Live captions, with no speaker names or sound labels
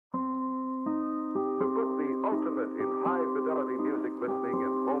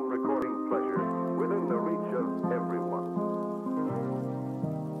pleasure within the reach of everyone.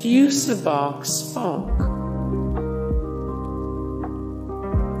 Fusebox Funk.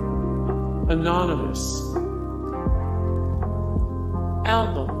 Anonymous.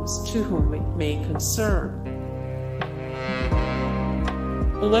 Albums to whom it may concern.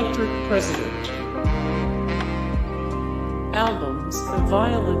 Electric President. Albums The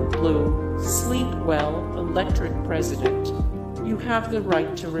Violent Blue, Sleep Well, Electric President. You Have the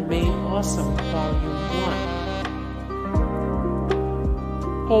Right to Remain Awesome, Volume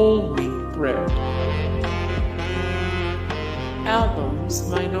 1. Whole Wheat Bread. Albums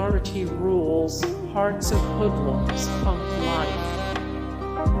Minority Rules, Hearts of Hoodlums, Punk Life.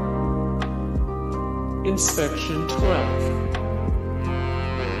 Inspection 12.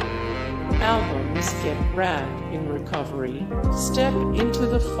 Albums Get Rad in Recovery, Step Into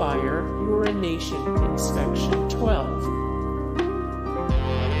the Fire, Urination, Inspection 12.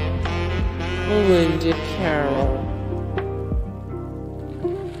 Melinda Carroll.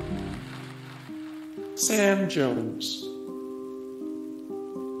 Sam Jones.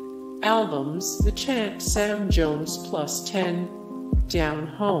 Albums The Chant, Sam Jones Plus 10, Down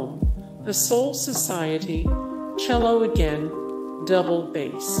Home, The Soul Society, Cello Again, Double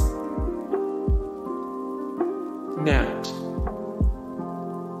Bass. Nat.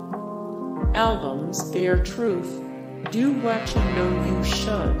 Albums Bare Truth, Do What You Know You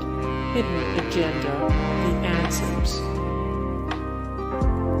Should, Hidden Agenda, The Answers.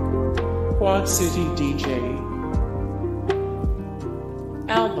 Quad City DJ.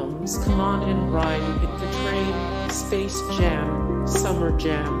 Albums Come On and Ride, Hit the Train, Space Jam, Summer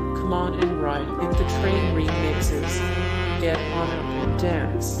Jam, Come On and Ride, Hit the Train remixes, Get On Up and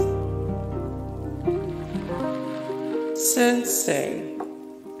Dance. Sensei.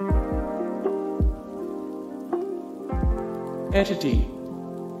 Entity.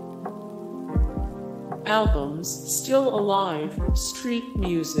 Albums Still Alive, Street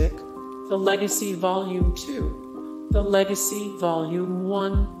Music, The Legacy Volume 2, The Legacy Volume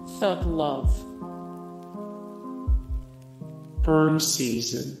 1, Thug Love. Burn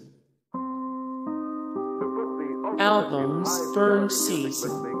Season. Albums Burn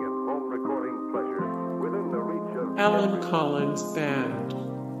Season. Alan Collins Band.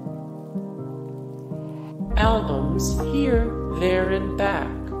 Albums Here, There and Back.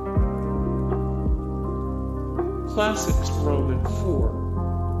 Classics Roman 4.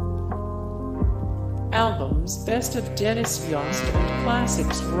 Albums Best of Dennis Yost and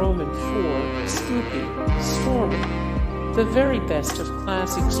Classics Roman 4, Scoopy, Stormy. The Very Best of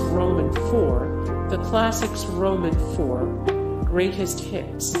Classics Roman 4, The Classics Roman 4, Greatest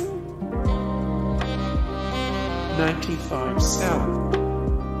Hits. 95 South.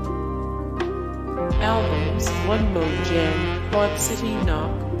 Albums One Mo Jam, Quad City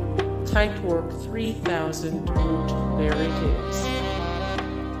Knock, Tight Work 3000 Root, There It Is.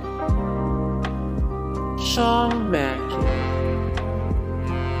 Sean Mackey.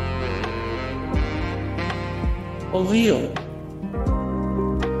 Allele.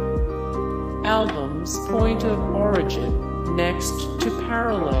 Albums Point of Origin, Next to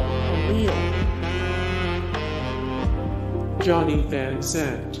Parallel, Allele. Johnny Van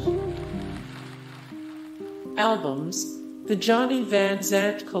Zant. Albums The Johnny Van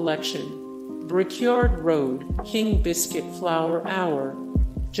Zant Collection, Brickyard Road, King Biscuit Flower Hour,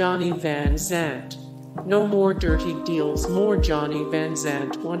 Johnny Van Zant. No More Dirty Deals, More Johnny Van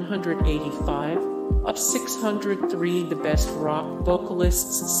Zant 185, of 603 The Best Rock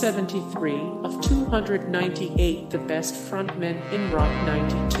Vocalists 73, of 298 The Best Frontmen in Rock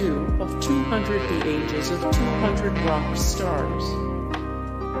 92, of 200 The Ages of 200 Rock Stars.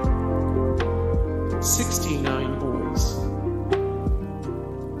 69 Boys.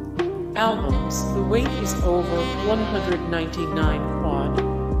 Albums The Wait Is Over 199 Quad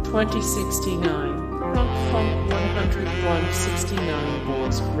 2069, Crunk Funk 101 69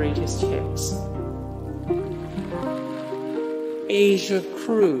 Boys Greatest Hits. Asia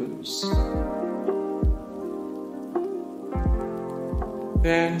Cruz.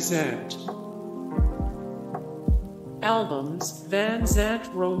 Van Zant. Albums Van Zant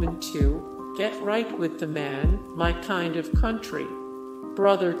Roman 2, Get Right with the Man, My Kind of Country,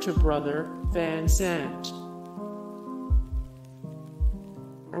 Brother to Brother, Van Zant.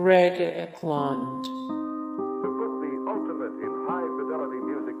 Reggaeland.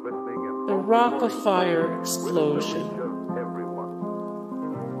 The Rock of Fire Explosion.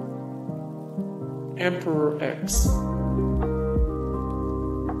 Emperor X.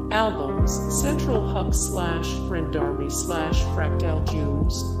 Albums Central Huck / Friend Army / Fractal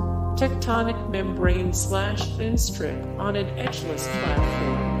Jews, Tectonic Membrane / Thin Strip on an Edgeless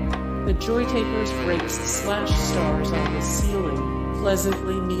Platform, The joy takers breaks slash stars on the ceiling,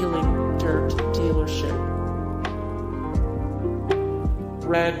 pleasantly kneeling, dirt dealership.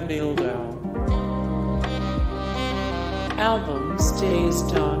 Rad Mildow. Albums, Days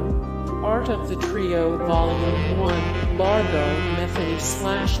Done. Art of the Trio, Volume 1, Largo, Metheny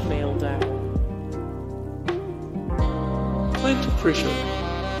slash Mildow. Clint Pritchard.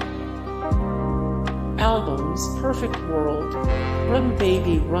 Albums, Perfect World, Run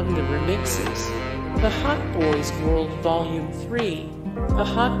Baby Run the Remixes, The Hot Boys World Volume 3, The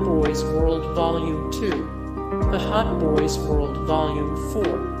Hot Boys World Volume 2, The Hot Boys World Volume 4.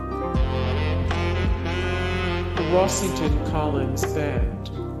 The Rossington Collins Band.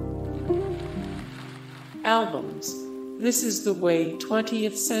 Albums, This Is the Way,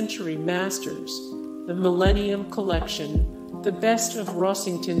 20th Century Masters, The Millennium Collection, The Best of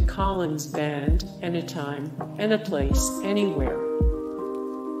Rossington Collins Band, Anytime, Any Place, Anywhere.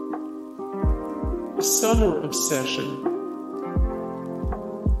 Summer Obsession.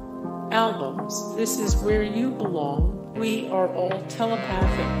 Albums, This Is Where You Belong, We Are All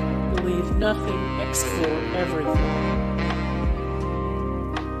Telepathic, Believe Nothing, Explore Everything.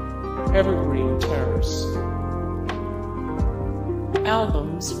 Evergreen Terrace.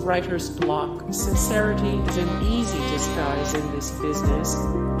 Albums, Writer's Block, Sincerity is an easy disguise in this business.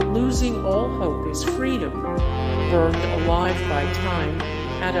 Losing all hope is freedom. Burned alive by time,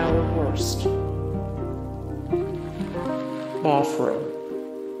 at our worst. Bofra.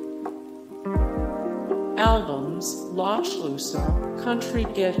 Albums, Loch Lusa, Country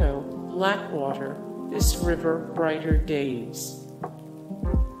Ghetto, Blackwater, This River, Brighter Days.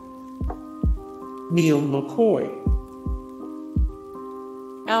 Neil McCoy.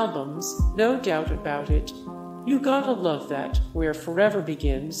 Albums, No Doubt About It, You Gotta Love That, Where Forever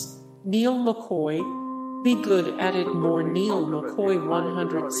Begins, Neil McCoy, Be Good at It More. Neil McCoy,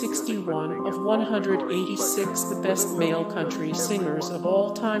 161 of 186, the best male country singers of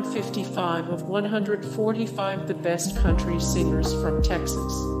all time, 55 of 145, the best country singers from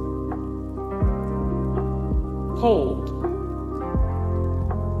Texas. Cold.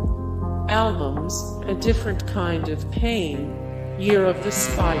 Albums, A Different Kind of Pain, Year of the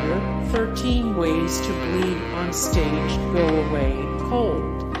Spider, 13 Ways to Bleed on Stage, Go Away,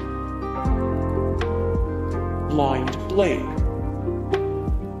 Cold. Blind Blake.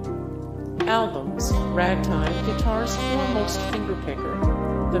 Albums, Ragtime Guitar's Foremost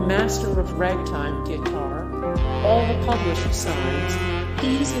Fingerpicker, The Master of Ragtime Guitar, All the Published Signs,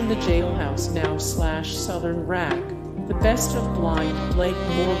 He's in the Jailhouse Now slash Southern Rag, The Best of Blind Blake,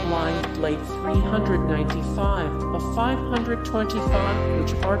 More Blind Blake, 395 of 525.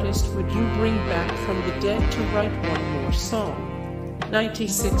 Which artist would you bring back from the dead to write one more song?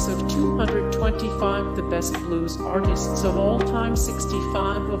 96 of 225, the best blues artists of all time,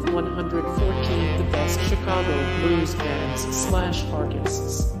 65 of 114, the best Chicago blues bands slash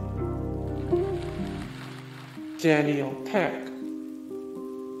artists. Daniel Peck.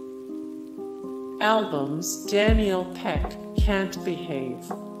 Albums, Daniel Peck, Can't Behave.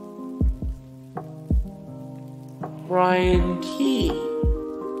 Brian Key.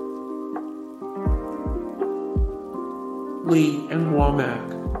 Lee and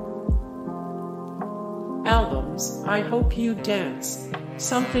Womack. Albums, I Hope You Dance,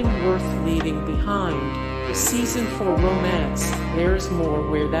 Something Worth Leaving Behind, The Season for Romance, There's More,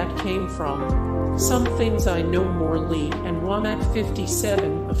 Where That Came From, Some Things I Know More. Lee and Womack,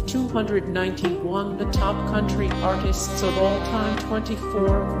 57 of 291, the top country artists of all time,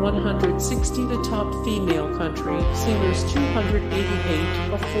 24 of 160, the top female country singers,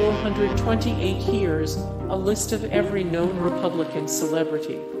 288 of 428. Here's a list of every known Republican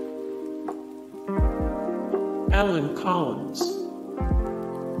celebrity. Alan Collins.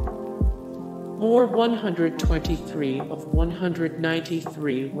 More, 123 of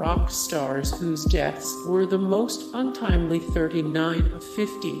 193 rock stars whose deaths were the most untimely, 39 of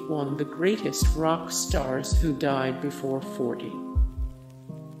 51, the greatest rock stars who died before 40.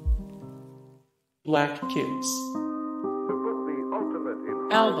 Black Kids.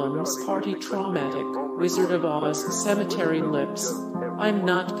 Albums, Party Traumatic, Wizard of Oz, Cemetery Lips, I'm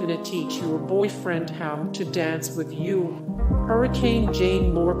Not Gonna Teach Your Boyfriend How to Dance with You, Hurricane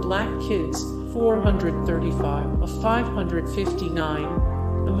Jane. More, Black Kids, 435 of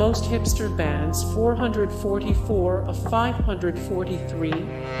 559, the most hipster bands, 444 of 543,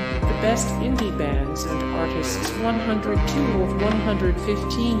 the best indie bands and artists, 102 of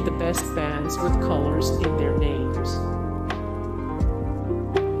 115, the best bands with colors in their names.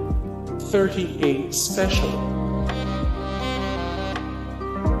 38 Special.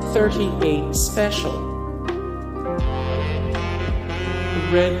 38 Special.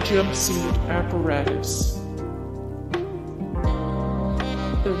 red jumpsuit apparatus.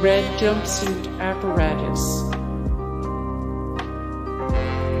 The red jumpsuit apparatus.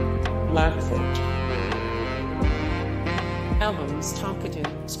 Blackfoot. Albums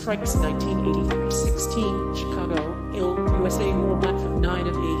Tonkaton, Strikes 1983, 16, Chicago, USA, more Blackfoot, 9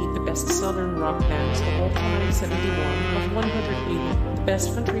 of 80, the best Southern rock bands of all time, 71 of 180, the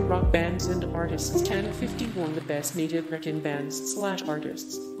best country rock bands and artists, 10 of 51, the best Native American bands /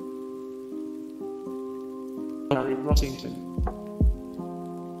 artists. Gary Rossington.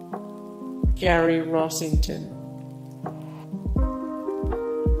 Gary Rossington.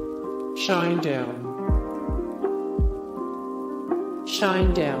 Shine Down.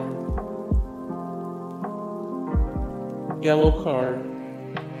 Shine Down. Yellow Card.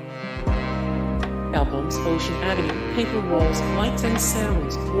 Albums Ocean Avenue, Paper Walls, Lights and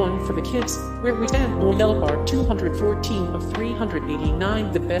Sounds, 1 for the Kids, Where We Stand, more Yellow Card, 214 of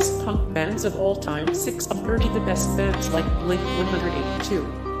 389, the best punk bands of all time, 6 of 30, the best bands like Blink 182.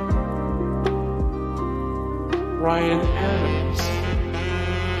 Ryan Adams.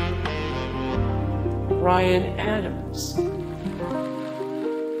 Ryan Adams.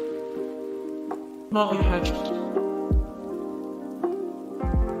 Molly Hatchet.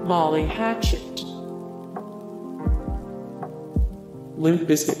 Molly Hatchet. Limp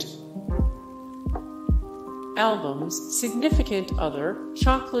Bizkit. Albums Significant Other,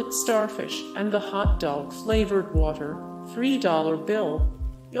 Chocolate Starfish and the Hot Dog Flavored Water, $3 Bill,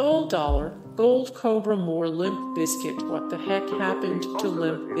 Gold Dollar, Gold Cobra, more Limp Bizkit. What the heck happened to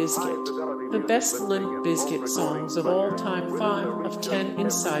Limp Bizkit? The best Limp Bizkit songs of all time, 5 of 10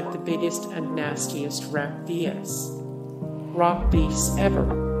 inside the biggest and nastiest rap vs. rock beefs ever.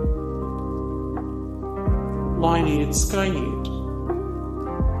 Lynyrd Skynyrd.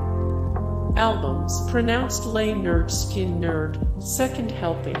 Albums pronounced Lynyrd Skynyrd, Second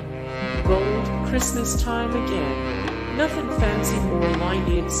Helping, Gold, Christmas Time Again, Nothing Fancy, more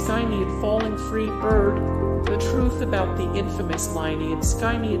Lynyrd Skynyrd, Falling Free Bird, The Truth About the Infamous Lynyrd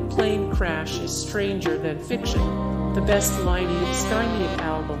Skynyrd, Plane Crash is Stranger Than Fiction, the best Lynyrd Skynyrd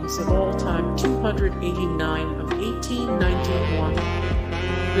albums of all time, 289 of 1891,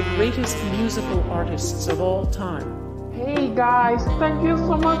 the greatest musical artists of all time. Hey guys, thank you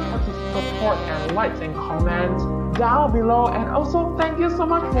so much for the support and likes and comments down below, and also thank you so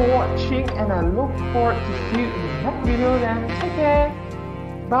much for watching, and I look forward to see you in the next video. Then take care,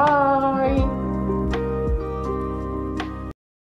 bye.